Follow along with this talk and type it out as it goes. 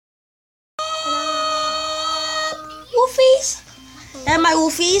Wolfies? And my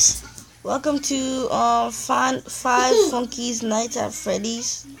Wolfies, welcome to Five Funky's Nights at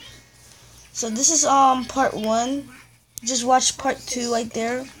Freddy's. So this is part 1. Just watch part 2 right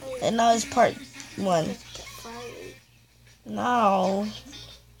there, and now it's part 1. Now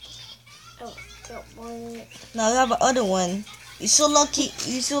we have another one. You're so lucky.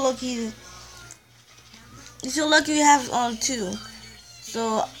 You're so lucky. You're so lucky we have 2.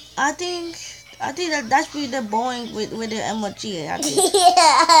 So I think that's pretty the boring with the emoji. I think.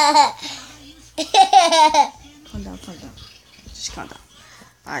 Yeah. Calm down. Just calm down.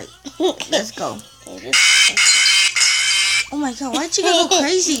 Alright, let's go. Oh my god, why did you go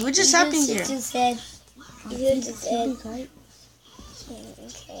crazy? What just happened here? You said. Okay.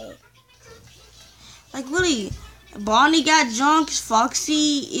 Okay. Like really, Bonnie got drunk.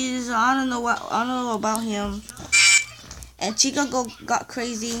 Foxy is I don't know about him. And Chica got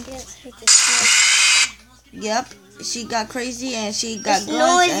crazy. Yep, she got crazy and she got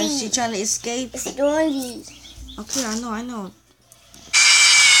guns and she trying to escape. It's noisy. Okay, I know.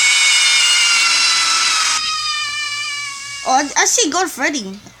 Oh, I see God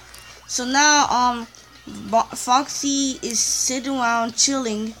Freddy. So now Foxy is sitting around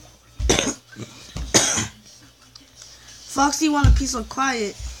chilling. Foxy want a piece of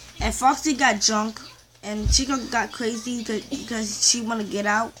quiet, and Foxy got drunk, and Chica got crazy because she want to get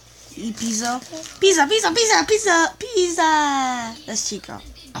out, eat pizza. That's Chica.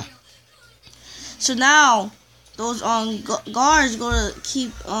 So now those guards gonna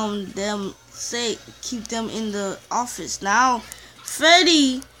keep them safe, keep them in the office. Now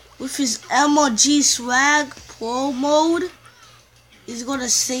Freddy with his MLG swag pro mode is gonna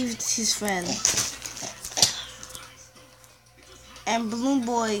save his friend. And Balloon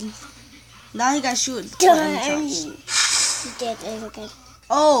Boy, now he got shoot. He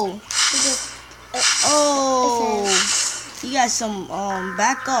got some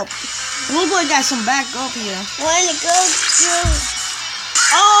backup. Balloon Boy got some backup here. Wanna go through?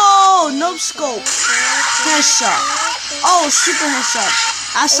 Oh, no scope. Headshot. Oh, super headshot.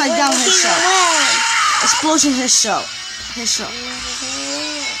 Upside down headshot. Explosion headshot.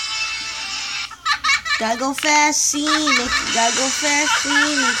 Gotta go fast, scenic.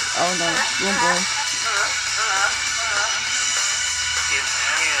 Oh no, Balloon Boy.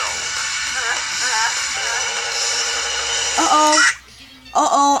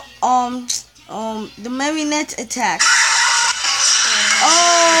 The marionette attack.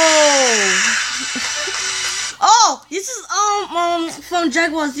 Oh, this is from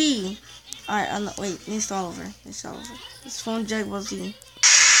Jaguar Z. Alright, wait, let me start over. It's from Jaguar Z.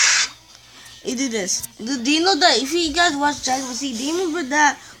 He did this. Do you know that if you guys watch Jaguar Z, do you remember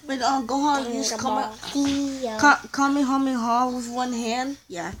that when Gohan used Kamehameha with one hand?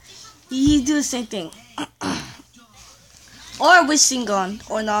 Yeah, he do the same thing. Or with Singon,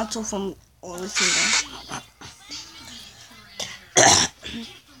 or Naruto or with Singon.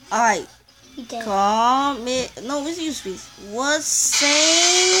 Alright. No, what's your speech? What's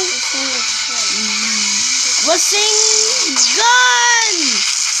saying gun?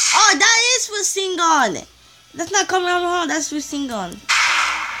 Oh, that is with Singon. That's not coming out wrong. That's with Singon.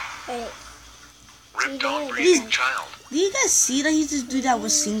 Do you guys see that he just do that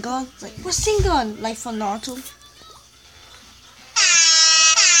with Singon? Like, what's Singon? Like from Naruto.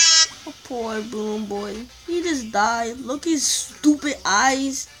 Oh, poor Balloon Boy. He just died. Look at his stupid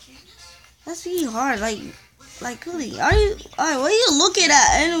eyes. That's really hard. Like really. What are you looking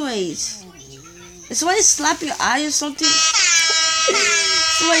at anyways? Is somebody slap your eye or something?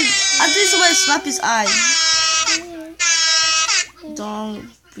 I think somebody slapped his eye. Dong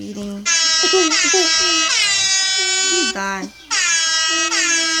beating. He died.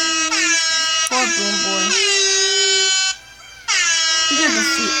 Poor Balloon Boy. He got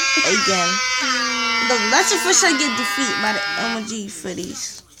defeat again. Look, that's the first time I get defeat by the MLG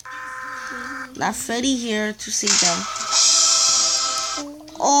Freddy's. Not Freddy here to save them.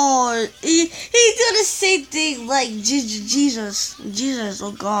 Oh, he did the same thing like Jesus,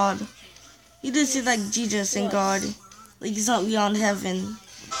 oh God. He did say like Jesus and God. Like he's not beyond heaven.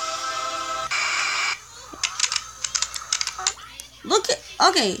 Look at,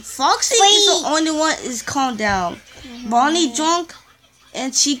 okay, Foxy is the only one is calmed down. Bonnie drunk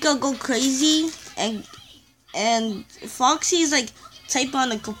and Chica go crazy and Foxy is like typing on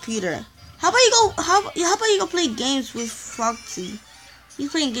the computer. How about you go play games with Foxy? He's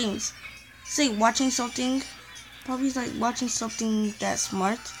playing games. He's like watching something. Probably he's like watching something that's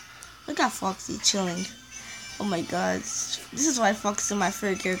smart. Look at Foxy chilling. Oh my god. This is why Foxy is my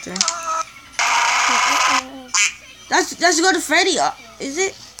favorite character. Let's go to Freddy. Is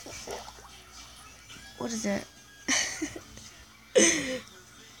it? What is that?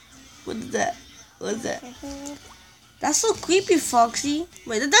 What is that? What is that? That's so creepy, Foxy.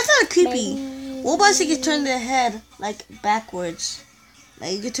 Wait, that's not creepy. What about you can turn their head like backwards?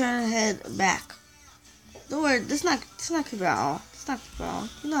 Like you can turn their head back. Don't worry, it's not creepy at all. It's not creepy at all.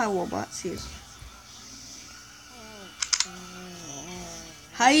 You know how robots is.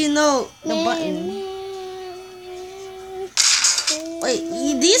 How you know the button? Wait,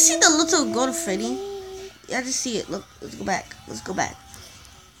 do you see the little go to Freddy? Yeah, I just see it. Look, let's go back. Let's go back.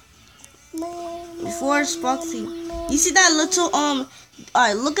 Before it's Foxy. You see that little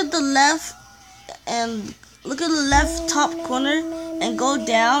alright, look at the left and look at the left top corner and go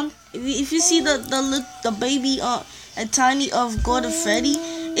down. If you see the baby a tiny of go to Freddy,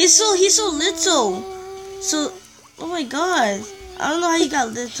 he's so little. So oh my god. I don't know how you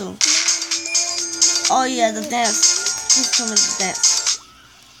got little. Oh yeah, the dance. Please tell me the dance.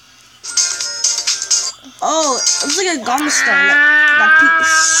 Oh, it's like a gum star. Like that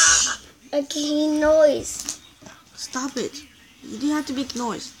Making noise. Stop it. You didn't have to make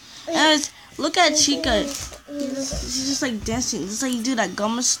noise. And look at Chica. She's just like dancing. Just like you do that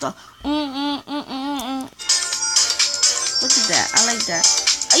gum star. Look at that. I like that.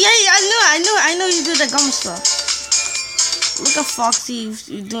 Yeah, I know you do that gum star. Look at Foxy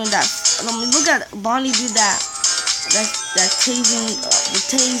doing that. Look at Bonnie do that tasing, the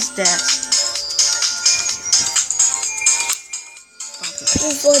tase dance.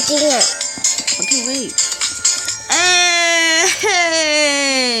 Okay, wait. Hey!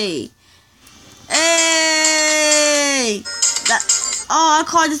 I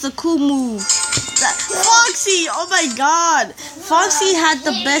call this a cool move. Foxy! Oh my god! Foxy had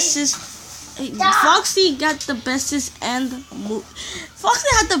the bestest. Foxy got the bestest move. Foxy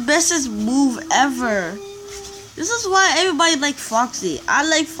had the bestest move ever. This is why everybody like Foxy. I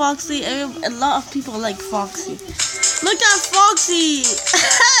like Foxy. A lot of people like Foxy. Look at Foxy.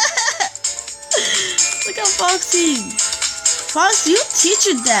 Look at Foxy. Foxy, you teach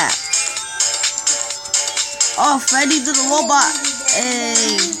her that. Oh, Freddy did the robot.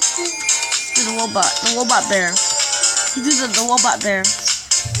 Hey, did the robot bear. He did the robot bear.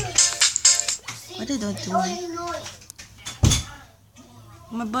 What are they doing?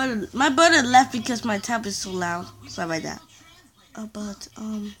 My brother left because my tab is so loud. Sorry about that. But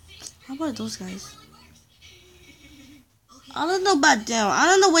how about those guys? I don't know about them. I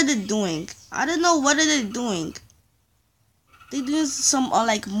don't know what they're doing. I don't know what are they doing. They doing some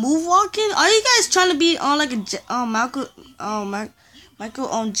like move walking. Are you guys trying to be on like a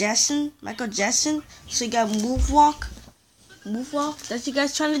Michael Jackson? So you got move walk. That's you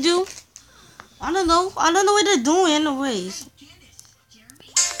guys trying to do? I don't know what they're doing anyways.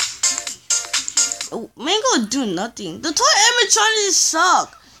 Oh, Mango do nothing. The toy animatronics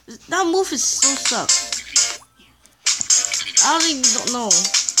suck. That move is so suck. I don't know. What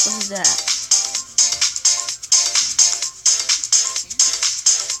is that?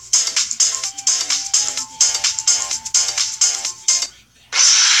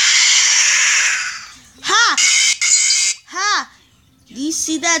 Ha! Do you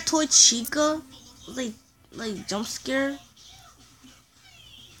see that toy Chica? Like jump scare?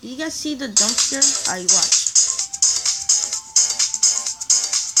 Do you guys see the jump scare? Alright, watch.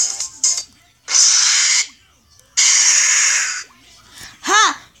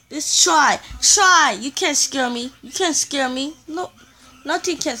 Ha! Let's try. You can't scare me. No,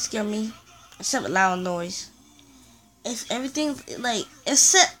 nothing can scare me except loud noise. If everything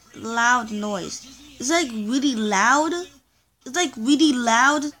except loud noise. It's like really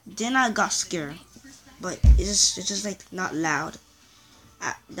loud. Then I got scared. But it's just like not loud.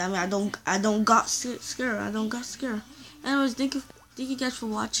 I don't got scared. Anyways, thank you guys for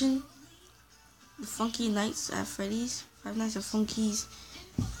watching the Funky Nights at Freddy's. Five Nights at Funky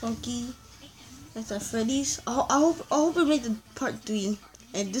Nights at Freddy's. I hope we make the part 3.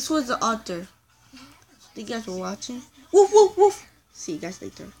 And this was the author. Thank you guys for watching. Woof woof woof. See you guys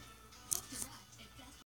later.